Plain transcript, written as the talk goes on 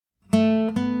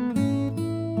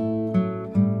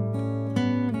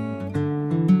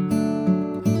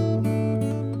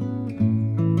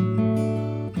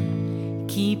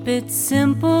it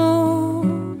simple,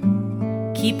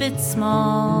 keep it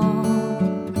small,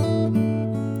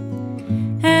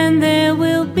 and there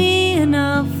will be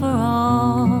enough for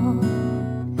all.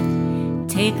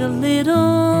 Take a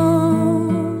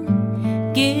little,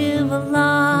 give a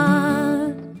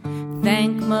lot.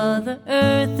 Thank Mother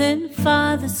Earth and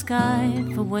Father Sky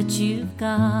for what you've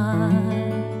got.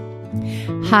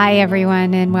 Hi,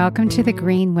 everyone, and welcome to the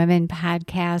Green Women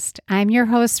Podcast. I'm your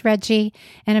host, Reggie,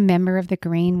 and a member of the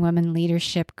Green Women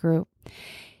Leadership Group.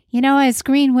 You know, as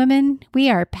Green Women, we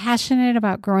are passionate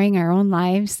about growing our own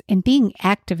lives and being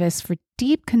activists for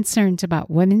deep concerns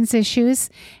about women's issues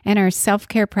and our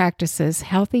self-care practices,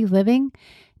 healthy living,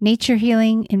 nature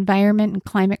healing, environment and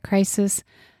climate crisis,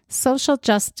 social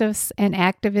justice and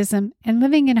activism, and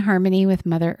living in harmony with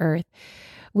Mother Earth.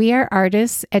 We are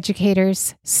artists,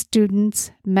 educators,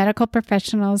 students, medical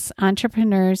professionals,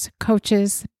 entrepreneurs,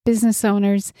 coaches, business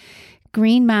owners,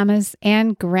 green mamas,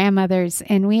 and grandmothers,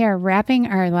 and we are wrapping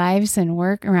our lives and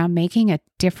work around making a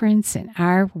difference in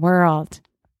our world.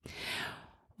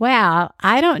 Well,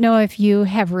 I don't know if you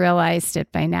have realized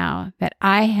it by now that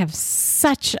I have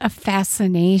such a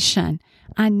fascination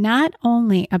on not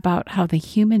only about how the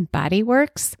human body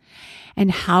works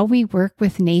and how we work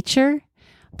with nature,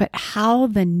 but how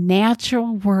the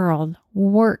natural world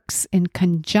works in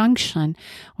conjunction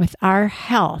with our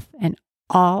health and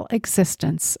all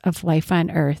existence of life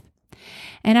on Earth.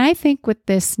 And I think with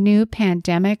this new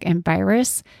pandemic and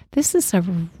virus, this is a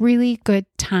really good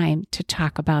time to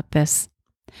talk about this.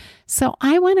 So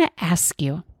I want to ask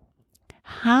you,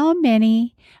 how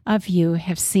many of you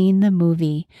have seen the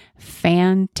movie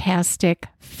Fantastic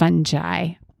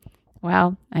Fungi?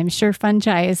 Well, I'm sure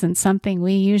fungi isn't something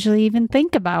we usually even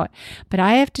think about, but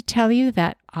I have to tell you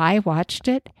that I watched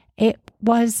it. It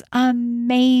was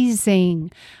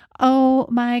amazing. Oh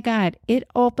my God. It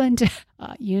opened,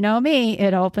 you know me,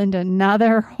 it opened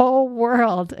another whole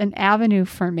world, an avenue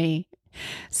for me.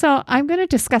 So I'm going to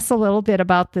discuss a little bit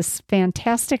about this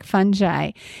fantastic fungi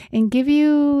and give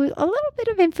you a little bit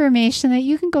of information that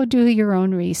you can go do your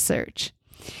own research.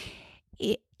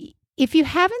 If you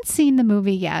haven't seen the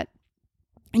movie yet,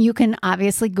 you can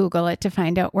obviously Google it to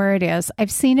find out where it is.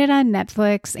 I've seen it on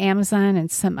Netflix, Amazon,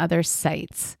 and some other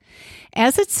sites.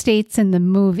 As it states in the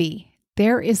movie,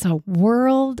 there is a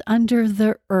world under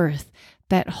the earth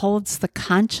that holds the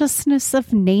consciousness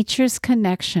of nature's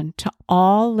connection to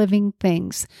all living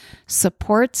things,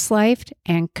 supports life,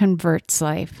 and converts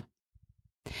life.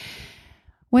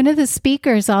 One of the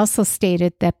speakers also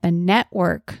stated that the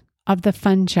network of the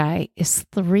fungi is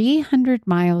 300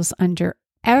 miles under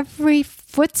every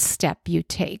footstep you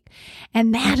take,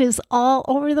 and that is all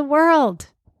over the world.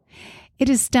 It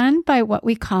is done by what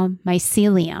we call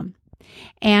mycelium,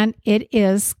 and it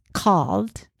is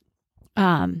called,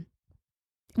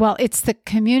 it's the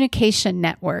communication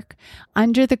network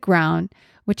under the ground,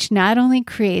 which not only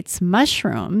creates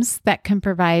mushrooms that can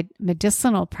provide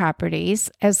medicinal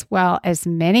properties as well as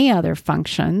many other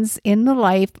functions in the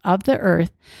life of the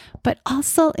earth, but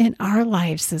also in our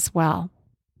lives as well.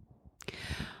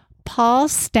 Paul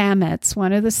Stamets,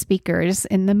 one of the speakers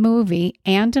in the movie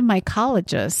and a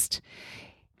mycologist,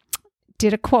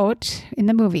 did a quote in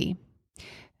the movie.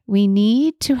 We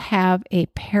need to have a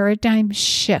paradigm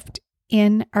shift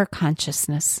in our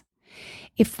consciousness.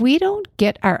 If we don't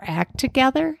get our act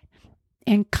together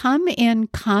and come in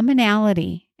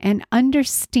commonality and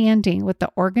understanding with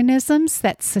the organisms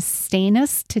that sustain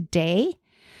us today,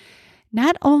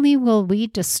 not only will we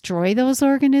destroy those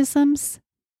organisms,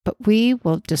 but we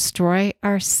will destroy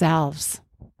ourselves.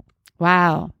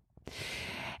 Wow.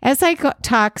 As I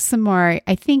talk some more,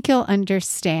 I think you'll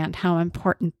understand how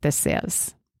important this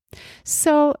is.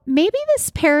 So maybe this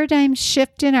paradigm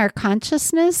shift in our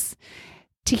consciousness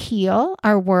to heal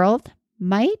our world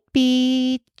might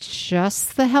be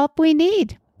just the help we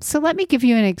need. So let me give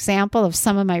you an example of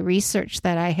some of my research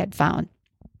that I had found.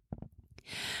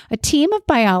 A team of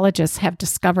biologists have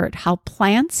discovered how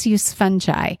plants use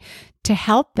fungi to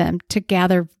help them to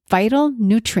gather vital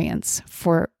nutrients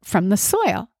from the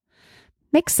soil.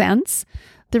 Makes sense.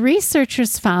 The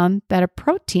researchers found that a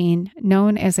protein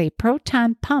known as a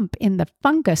proton pump in the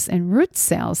fungus and root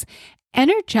cells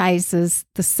energizes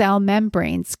the cell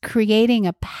membranes, creating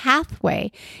a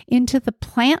pathway into the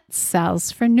plant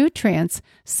cells for nutrients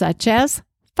such as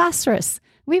phosphorus.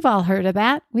 We've all heard of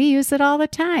that. We use it all the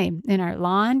time in our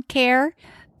lawn care.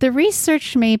 The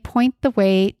research may point the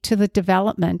way to the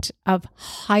development of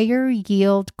higher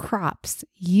yield crops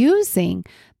using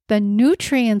the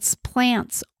nutrients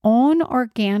plants' own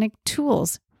organic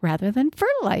tools rather than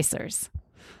fertilizers.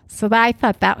 So I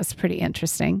thought that was pretty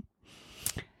interesting.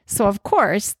 So, of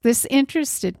course, this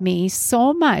interested me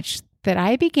so much that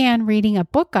I began reading a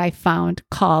book I found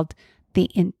called The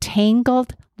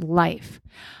Entangled Life: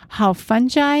 How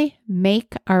Fungi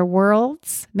makes our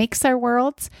worlds,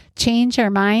 change our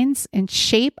minds, and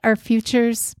shape our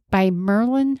futures, by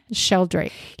Merlin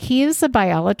Sheldrake. He is a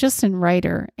biologist and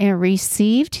writer and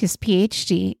received his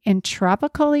PhD in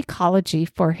tropical ecology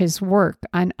for his work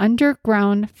on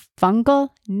underground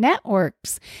fungal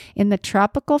networks in the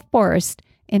tropical forest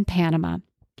in Panama.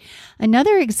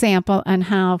 Another example on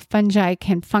how fungi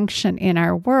can function in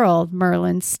our world,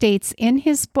 Merlin states in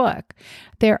his book,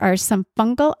 there are some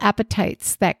fungal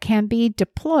appetites that can be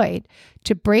deployed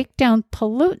to break down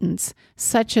pollutants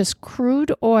such as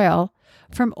crude oil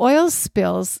from oil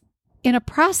spills in a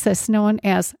process known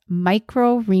as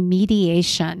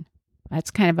microremediation.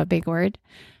 That's kind of a big word.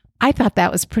 I thought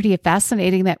that was pretty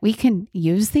fascinating that we can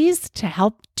use these to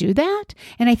help do that.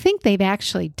 And I think they've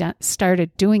actually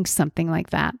started doing something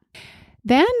like that.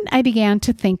 Then I began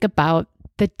to think about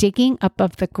the digging up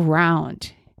of the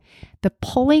ground, the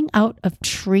pulling out of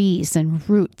trees and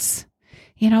roots,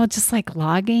 just like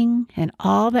logging and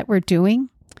all that we're doing,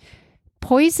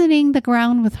 poisoning the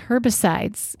ground with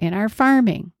herbicides in our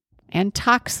farming and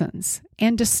toxins,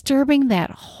 and disturbing that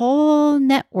whole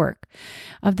network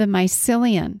of the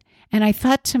mycelium. And I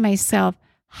thought to myself,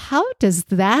 how does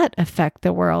that affect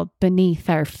the world beneath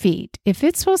our feet? If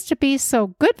it's supposed to be so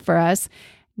good for us,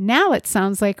 now it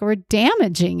sounds like we're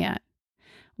damaging it.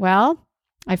 Well,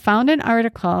 I found an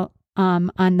article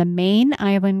on the Main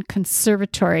Island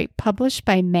Conservatory published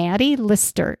by Maddie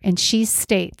Lister, and she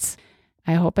states,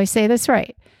 I hope I say this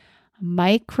right,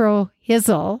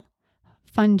 mycorrhizal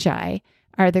fungi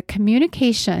are the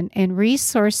communication and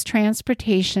resource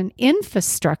transportation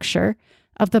infrastructure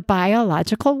of the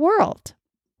biological world.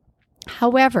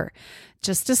 However,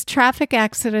 just as traffic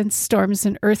accidents, storms,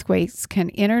 and earthquakes can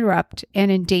interrupt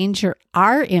and endanger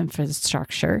our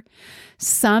infrastructure,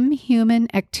 some human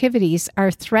activities are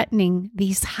threatening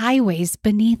these highways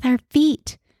beneath our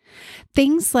feet.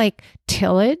 Things like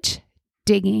tillage,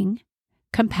 digging,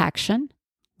 compaction,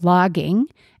 logging,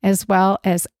 as well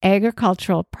as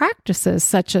agricultural practices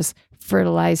such as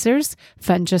fertilizers,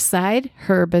 fungicide,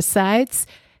 herbicides,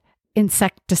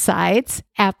 insecticides,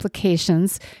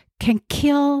 applications can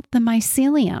kill the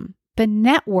mycelium, the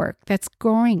network that's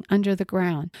growing under the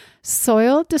ground.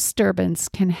 Soil disturbance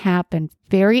can happen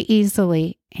very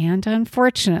easily, and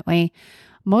unfortunately,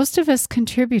 most of us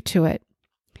contribute to it.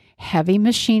 Heavy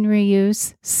machinery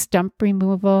use, stump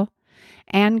removal,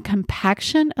 and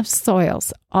compaction of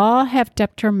soils all have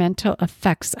detrimental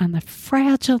effects on the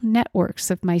fragile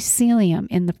networks of mycelium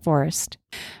in the forest.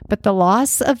 But the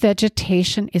loss of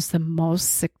vegetation is the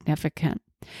most significant.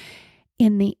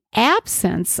 In the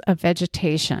absence of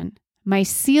vegetation,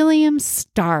 mycelium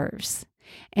starves,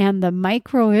 and the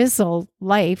mycorrhizal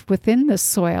life within the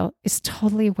soil is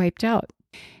totally wiped out.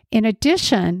 In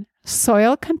addition,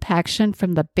 soil compaction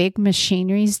from the big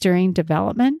machineries during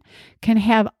development can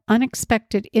have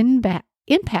unexpected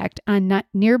impact on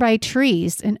nearby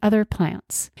trees and other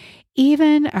plants.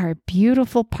 Even our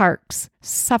beautiful parks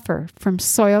suffer from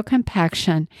soil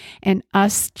compaction and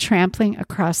us trampling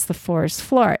across the forest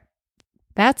floor.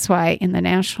 That's why in the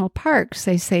national parks,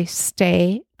 they say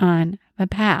stay on the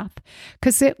path,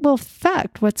 because it will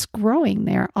affect what's growing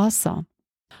there also.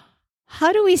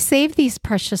 How do we save these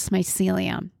precious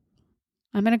mycelium?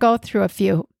 I'm going to go through a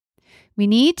few. We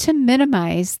need to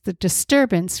minimize the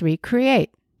disturbance we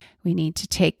create. We need to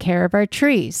take care of our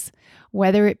trees,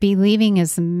 whether it be leaving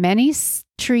as many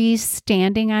trees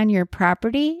standing on your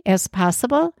property as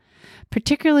possible,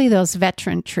 particularly those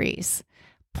veteran trees,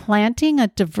 planting a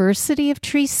diversity of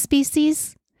tree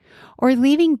species, or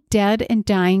leaving dead and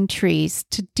dying trees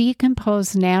to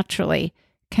decompose naturally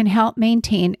can help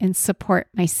maintain and support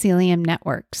mycelium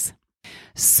networks.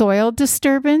 Soil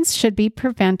disturbance should be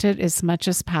prevented as much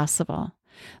as possible.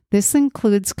 This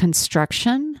includes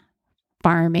construction,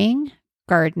 farming,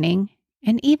 gardening,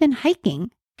 and even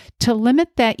hiking. To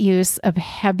limit that use of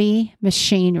heavy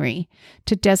machinery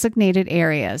to designated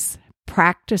areas,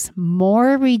 practice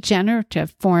more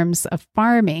regenerative forms of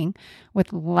farming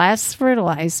with less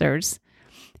fertilizers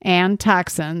and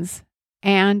toxins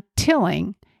and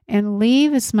tilling, and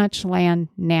leave as much land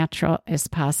natural as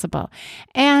possible.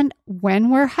 And when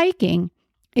we're hiking,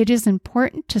 it is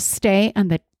important to stay on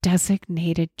the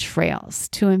designated trails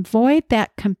to avoid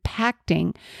that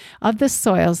compacting of the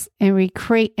soils,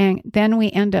 and then we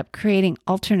end up creating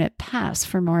alternate paths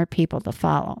for more people to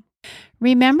follow.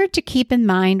 Remember to keep in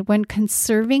mind when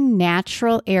conserving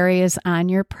natural areas on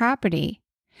your property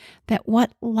that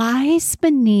what lies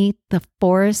beneath the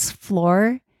forest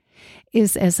floor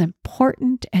is as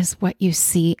important as what you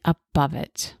see above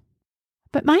it.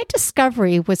 But my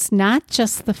discovery was not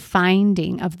just the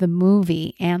finding of the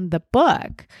movie and the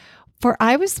book, for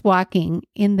I was walking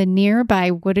in the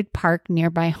nearby wooded park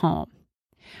nearby home.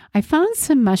 I found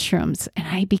some mushrooms and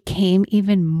I became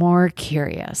even more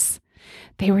curious.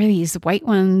 They were these white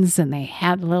ones and they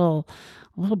had little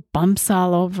bumps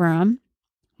all over them.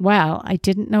 Well, I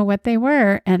didn't know what they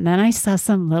were, and then I saw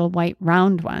some little white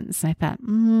round ones. I thought,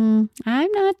 I'm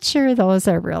not sure those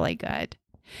are really good.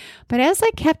 But as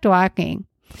I kept walking,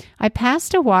 I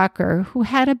passed a walker who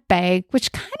had a bag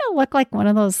which kind of looked like one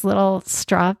of those little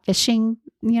straw fishing,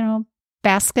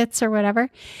 baskets or whatever.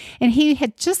 And he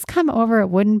had just come over a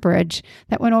wooden bridge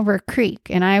that went over a creek.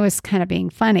 And I was kind of being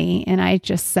funny. And I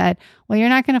just said, well, you're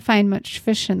not going to find much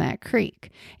fish in that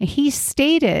creek. And he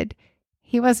stated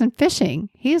he wasn't fishing.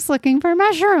 He's looking for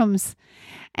mushrooms.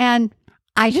 And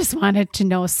I just wanted to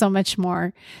know so much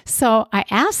more. So I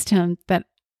asked him that,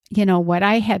 what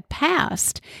I had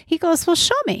passed. He goes, well,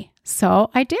 show me.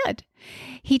 So I did.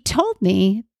 He told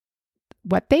me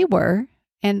what they were.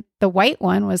 And the white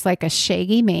one was like a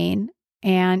shaggy mane.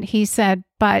 And he said,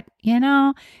 but,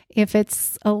 if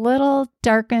it's a little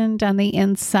darkened on the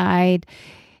inside,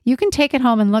 you can take it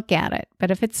home and look at it. But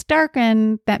if it's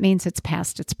darkened, that means it's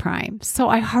past its prime. So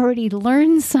I already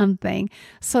learned something.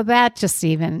 So that just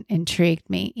even intrigued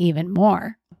me even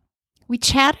more. We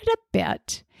chatted a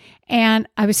bit, and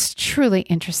I was truly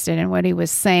interested in what he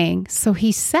was saying. So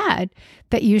he said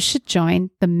that you should join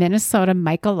the Minnesota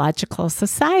Mycological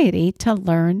Society to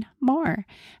learn more.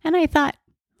 And I thought,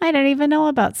 I didn't even know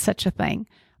about such a thing.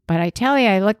 But I tell you,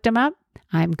 I looked him up.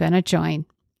 I'm going to join.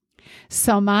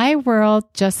 So my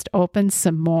world just opened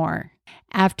some more.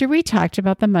 After we talked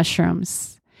about the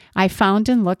mushrooms, I found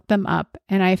and looked them up,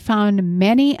 and I found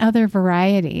many other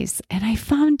varieties, and I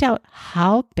found out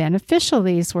how beneficial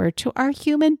these were to our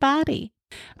human body.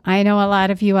 I know a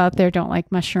lot of you out there don't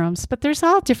like mushrooms, but there's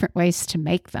all different ways to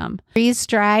make them. Freeze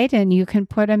dried, and you can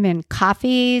put them in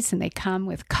coffees, and they come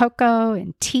with cocoa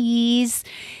and teas.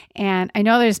 And I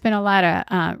know there's been a lot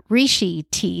of reishi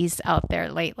teas out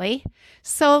there lately.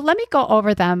 So let me go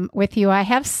over them with you. I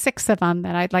have 6 of them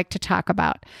that I'd like to talk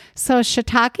about. So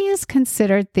shiitake is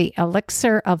considered the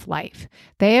elixir of life.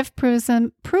 They have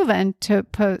proven to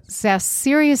possess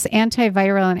serious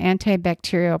antiviral and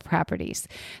antibacterial properties.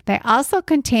 They also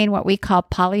contain what we call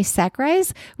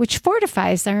polysaccharides, which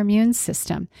fortifies our immune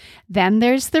system. Then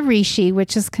there's the reishi,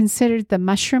 which is considered the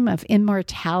mushroom of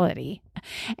immortality.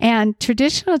 And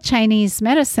traditional Chinese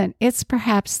medicine, it's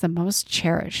perhaps the most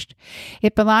cherished.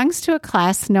 It belongs to a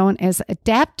class known as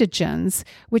adaptogens,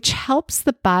 which helps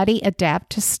the body adapt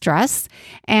to stress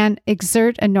and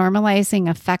exert a normalizing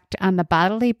effect on the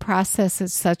bodily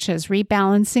processes such as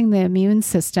rebalancing the immune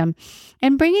system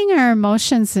and bringing our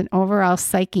emotions and overall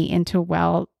psyche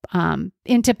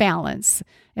into balance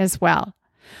as well.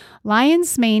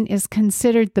 Lion's mane is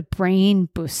considered the brain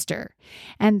booster,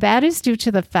 and that is due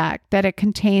to the fact that it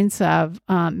contains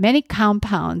many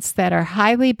compounds that are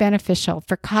highly beneficial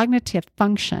for cognitive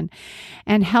function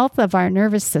and health of our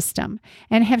nervous system,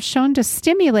 and have shown to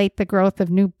stimulate the growth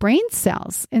of new brain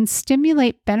cells and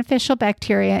stimulate beneficial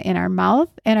bacteria in our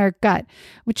mouth and our gut,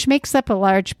 which makes up a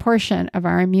large portion of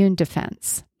our immune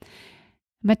defense.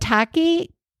 Maitake,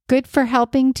 good for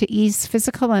helping to ease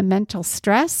physical and mental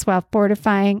stress while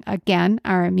fortifying, again,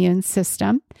 our immune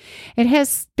system. It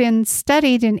has been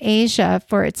studied in Asia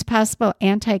for its possible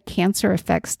anti-cancer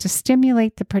effects to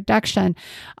stimulate the production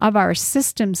of our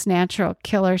system's natural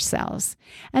killer cells.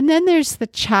 And then there's the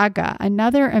chaga,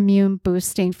 another immune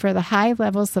boosting for the high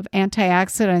levels of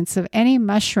antioxidants of any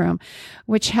mushroom,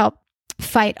 which help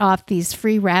fight off these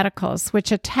free radicals,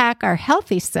 which attack our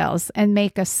healthy cells and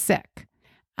make us sick.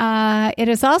 It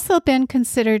has also been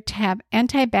considered to have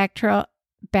antibacterial,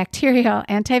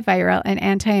 antiviral, and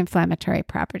anti-inflammatory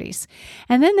properties.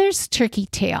 And then there's turkey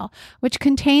tail, which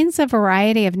contains a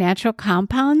variety of natural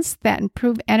compounds that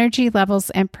improve energy levels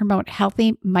and promote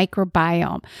healthy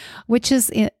microbiome, which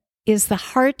is the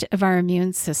heart of our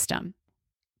immune system.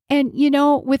 And,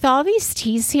 with all these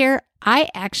teas here, I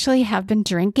actually have been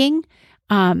drinking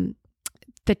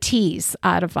the teas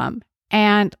out of them.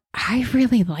 And I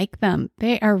really like them.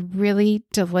 They are really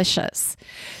delicious.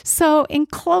 So in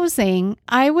closing,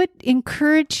 I would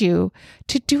encourage you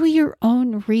to do your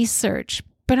own research,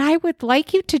 but I would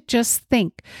like you to just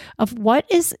think of what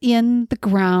is in the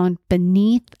ground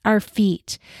beneath our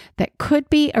feet that could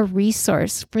be a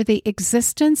resource for the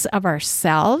existence of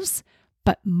ourselves,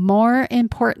 but more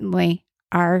importantly,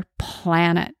 our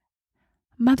planet,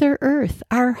 Mother Earth,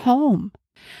 our home.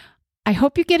 I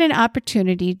hope you get an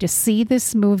opportunity to see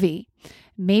this movie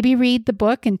maybe read the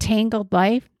book Entangled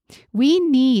Life. We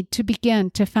need to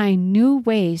begin to find new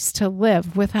ways to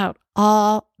live without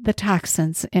all the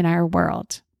toxins in our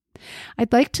world.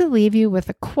 I'd like to leave you with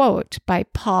a quote by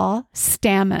Paul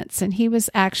Stamets, and he was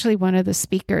actually one of the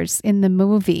speakers in the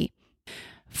movie.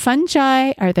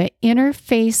 Fungi are the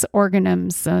interface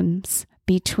organisms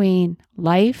between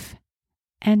life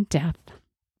and death.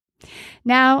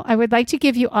 Now, I would like to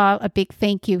give you all a big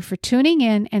thank you for tuning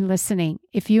in and listening.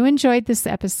 If you enjoyed this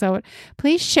episode,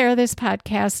 please share this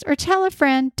podcast or tell a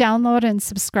friend, download and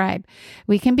subscribe.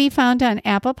 We can be found on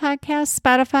Apple Podcasts,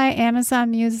 Spotify,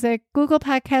 Amazon Music, Google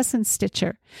Podcasts, and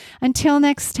Stitcher. Until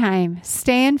next time,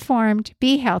 stay informed,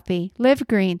 be healthy, live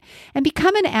green, and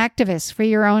become an activist for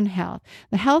your own health,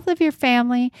 the health of your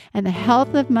family, and the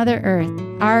health of Mother Earth,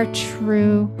 our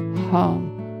true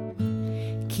home.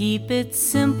 Keep it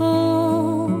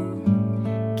simple,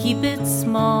 keep it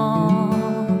small,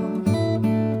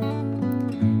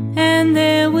 and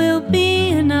there will be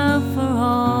enough for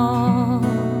all.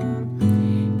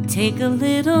 Take a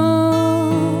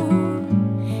little,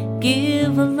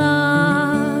 give a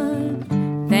lot.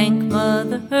 Thank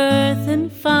Mother Earth and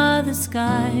Father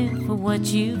Sky for what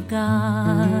you've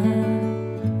got.